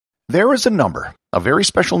There is a number, a very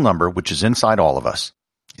special number, which is inside all of us.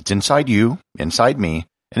 It's inside you, inside me,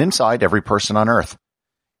 and inside every person on Earth.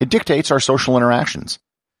 It dictates our social interactions.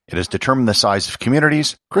 It has determined the size of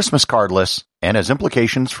communities, Christmas card lists, and has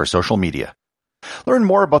implications for social media. Learn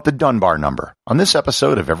more about the Dunbar number on this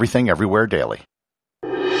episode of Everything Everywhere Daily.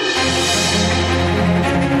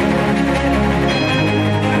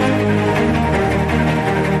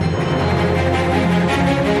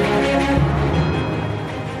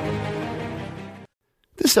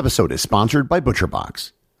 This episode is sponsored by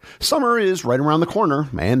ButcherBox. Summer is right around the corner,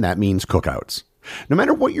 and that means cookouts. No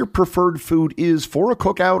matter what your preferred food is for a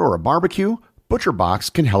cookout or a barbecue,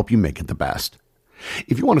 ButcherBox can help you make it the best.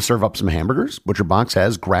 If you want to serve up some hamburgers, ButcherBox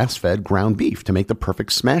has grass-fed ground beef to make the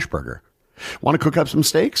perfect smash burger. Want to cook up some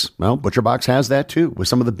steaks? Well, ButcherBox has that too, with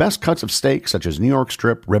some of the best cuts of steak such as New York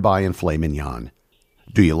strip, ribeye, and filet mignon.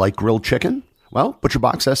 Do you like grilled chicken? Well,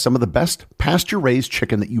 ButcherBox has some of the best pasture-raised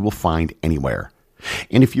chicken that you will find anywhere.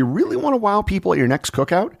 And if you really want to wow people at your next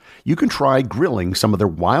cookout, you can try grilling some of their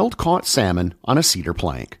wild-caught salmon on a cedar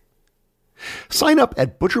plank. Sign up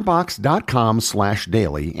at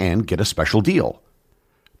butcherbox.com/daily and get a special deal.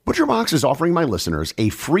 ButcherBox is offering my listeners a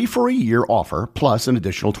free-for-a-year offer plus an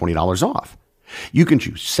additional $20 off. You can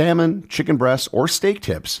choose salmon, chicken breasts, or steak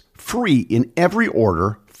tips free in every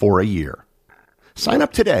order for a year. Sign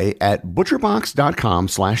up today at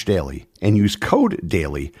butcherbox.com/daily and use code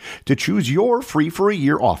DAILY to choose your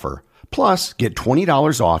free-for-a-year offer, plus get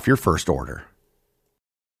 $20 off your first order.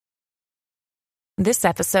 This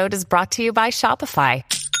episode is brought to you by Shopify.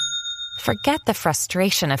 Forget the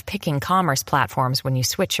frustration of picking commerce platforms when you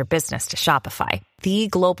switch your business to Shopify, the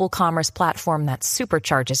global commerce platform that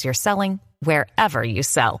supercharges your selling wherever you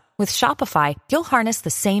sell. With Shopify, you'll harness the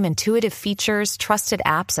same intuitive features, trusted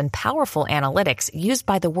apps, and powerful analytics used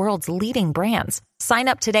by the world's leading brands. Sign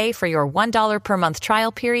up today for your $1 per month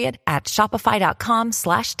trial period at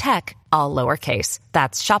shopify.com/tech, all lowercase.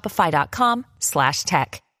 That's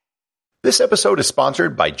shopify.com/tech. This episode is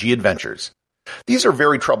sponsored by G Adventures. These are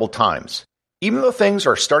very troubled times. Even though things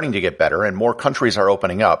are starting to get better and more countries are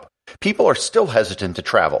opening up, people are still hesitant to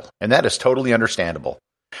travel, and that is totally understandable.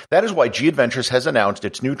 That is why G Adventures has announced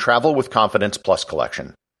its new Travel with Confidence Plus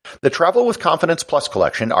collection. The Travel with Confidence Plus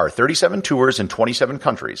collection are 37 tours in 27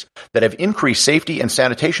 countries that have increased safety and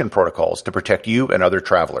sanitation protocols to protect you and other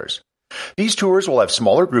travelers. These tours will have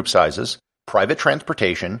smaller group sizes, private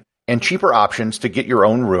transportation, and cheaper options to get your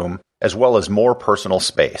own room, as well as more personal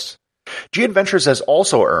space. G Adventures has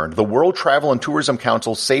also earned the World Travel and Tourism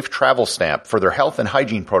Council's Safe Travel stamp for their health and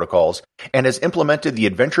hygiene protocols and has implemented the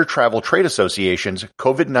Adventure Travel Trade Association's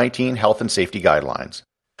COVID-19 health and safety guidelines.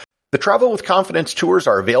 The Travel with Confidence tours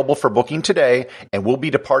are available for booking today and will be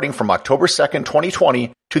departing from October 2nd,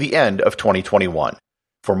 2020 to the end of 2021.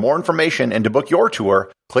 For more information and to book your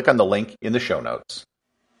tour, click on the link in the show notes.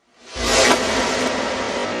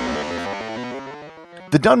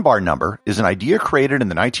 The Dunbar number is an idea created in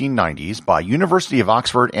the 1990s by University of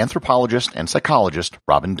Oxford anthropologist and psychologist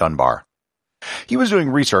Robin Dunbar. He was doing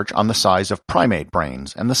research on the size of primate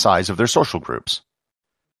brains and the size of their social groups.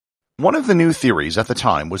 One of the new theories at the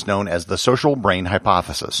time was known as the social brain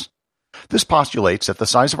hypothesis. This postulates that the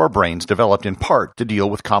size of our brains developed in part to deal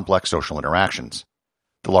with complex social interactions.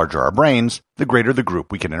 The larger our brains, the greater the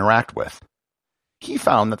group we can interact with. He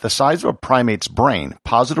found that the size of a primate's brain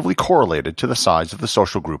positively correlated to the size of the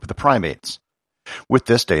social group of the primates. With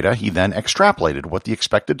this data, he then extrapolated what the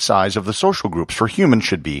expected size of the social groups for humans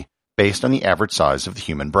should be based on the average size of the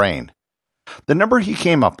human brain. The number he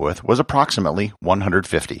came up with was approximately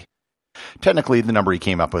 150. Technically, the number he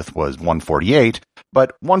came up with was 148,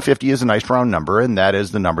 but 150 is a nice round number, and that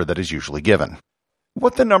is the number that is usually given.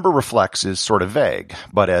 What the number reflects is sort of vague,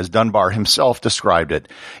 but as Dunbar himself described it,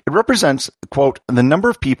 it represents, quote, the number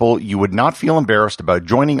of people you would not feel embarrassed about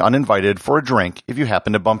joining uninvited for a drink if you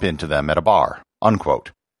happen to bump into them at a bar,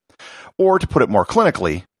 unquote. Or to put it more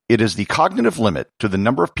clinically, it is the cognitive limit to the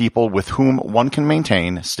number of people with whom one can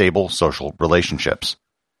maintain stable social relationships.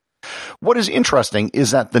 What is interesting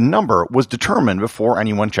is that the number was determined before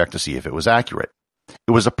anyone checked to see if it was accurate.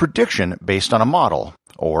 It was a prediction based on a model,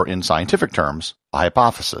 or in scientific terms, a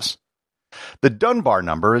hypothesis. The Dunbar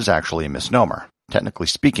number is actually a misnomer. Technically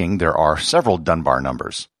speaking, there are several Dunbar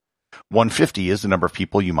numbers. 150 is the number of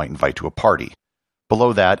people you might invite to a party.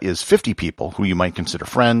 Below that is 50 people who you might consider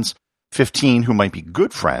friends, 15 who might be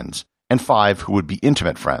good friends, and 5 who would be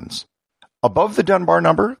intimate friends. Above the Dunbar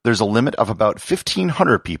number, there's a limit of about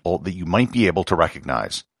 1,500 people that you might be able to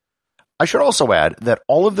recognize. I should also add that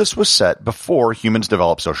all of this was set before humans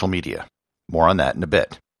developed social media. More on that in a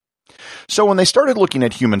bit. So when they started looking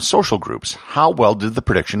at human social groups, how well did the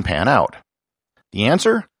prediction pan out? The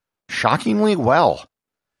answer? shockingly well.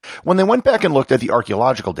 When they went back and looked at the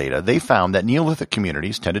archaeological data, they found that Neolithic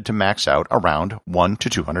communities tended to max out around 1 to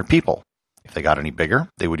 200 people. If they got any bigger,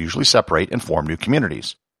 they would usually separate and form new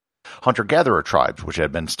communities. Hunter-gatherer tribes, which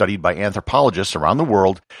had been studied by anthropologists around the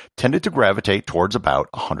world, tended to gravitate towards about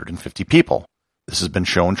 150 people. This has been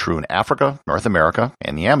shown true in Africa, North America,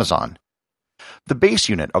 and the Amazon. The base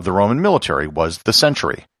unit of the Roman military was the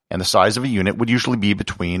century, and the size of a unit would usually be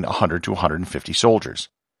between 100 to 150 soldiers.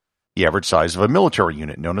 The average size of a military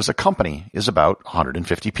unit known as a company is about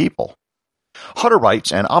 150 people.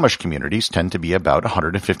 Hutterites and Amish communities tend to be about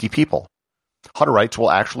 150 people. Hutterites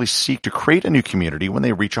will actually seek to create a new community when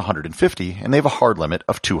they reach 150, and they have a hard limit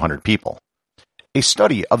of 200 people. A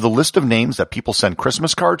study of the list of names that people send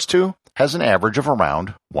Christmas cards to has an average of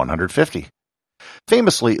around 150.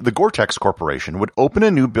 Famously, the Gore-Tex Corporation would open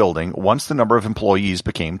a new building once the number of employees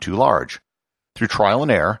became too large. Through trial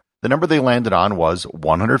and error, the number they landed on was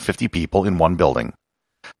 150 people in one building.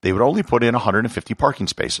 They would only put in 150 parking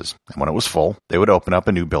spaces, and when it was full, they would open up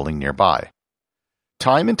a new building nearby.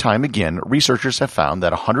 Time and time again, researchers have found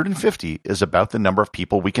that 150 is about the number of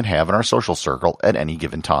people we can have in our social circle at any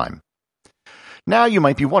given time. Now you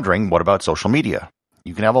might be wondering, what about social media?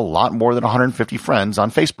 You can have a lot more than 150 friends on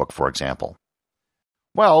Facebook, for example.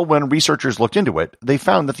 Well, when researchers looked into it, they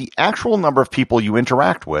found that the actual number of people you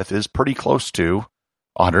interact with is pretty close to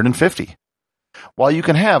 150. While you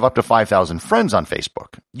can have up to 5,000 friends on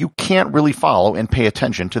Facebook, you can't really follow and pay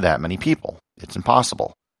attention to that many people. It's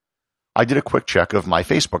impossible. I did a quick check of my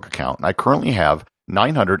Facebook account, and I currently have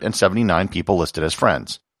 979 people listed as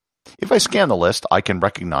friends. If I scan the list, I can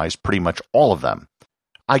recognize pretty much all of them.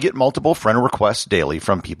 I get multiple friend requests daily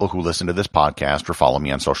from people who listen to this podcast or follow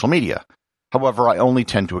me on social media. However, I only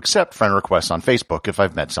tend to accept friend requests on Facebook if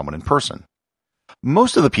I've met someone in person.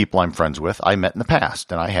 Most of the people I'm friends with I met in the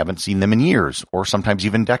past, and I haven't seen them in years, or sometimes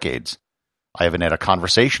even decades. I haven't had a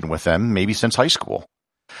conversation with them maybe since high school.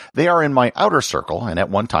 They are in my outer circle, and at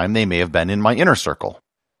one time they may have been in my inner circle.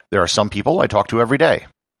 There are some people I talk to every day.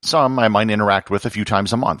 Some I might interact with a few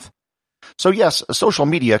times a month. So yes, social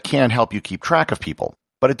media can help you keep track of people,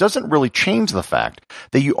 but it doesn't really change the fact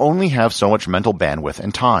that you only have so much mental bandwidth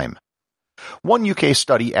and time. One UK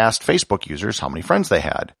study asked Facebook users how many friends they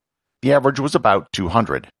had. The average was about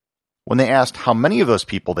 200. When they asked how many of those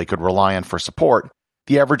people they could rely on for support,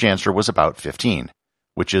 the average answer was about 15,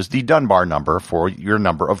 which is the Dunbar number for your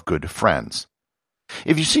number of good friends.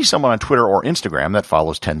 If you see someone on Twitter or Instagram that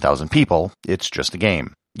follows 10,000 people, it's just a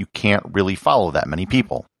game. You can't really follow that many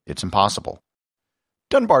people. It's impossible.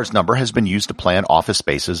 Dunbar's number has been used to plan office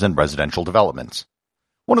spaces and residential developments.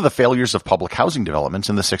 One of the failures of public housing developments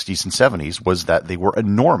in the 60s and 70s was that they were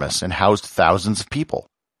enormous and housed thousands of people.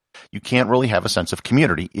 You can't really have a sense of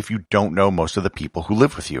community if you don't know most of the people who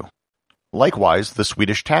live with you. Likewise, the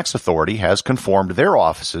Swedish Tax Authority has conformed their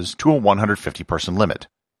offices to a 150-person limit.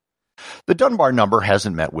 The Dunbar number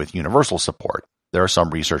hasn't met with universal support. There are some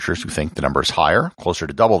researchers who think the number is higher, closer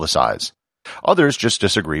to double the size. Others just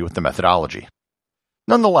disagree with the methodology.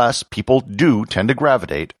 Nonetheless, people do tend to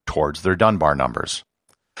gravitate towards their Dunbar numbers.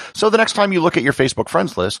 So the next time you look at your Facebook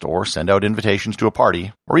friends list, or send out invitations to a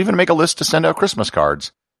party, or even make a list to send out Christmas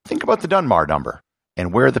cards, think about the Dunbar number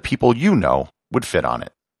and where the people you know would fit on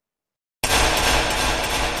it.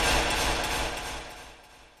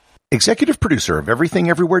 Executive producer of Everything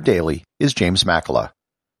Everywhere Daily is James Makala.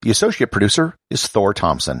 The associate producer is Thor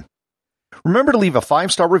Thompson. Remember to leave a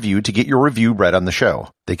 5-star review to get your review read on the show.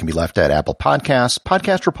 They can be left at Apple Podcasts,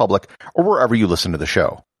 Podcast Republic, or wherever you listen to the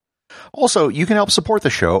show. Also, you can help support the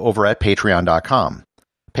show over at Patreon.com.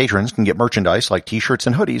 Patrons can get merchandise like t-shirts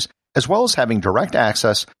and hoodies, as well as having direct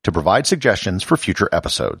access to provide suggestions for future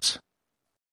episodes.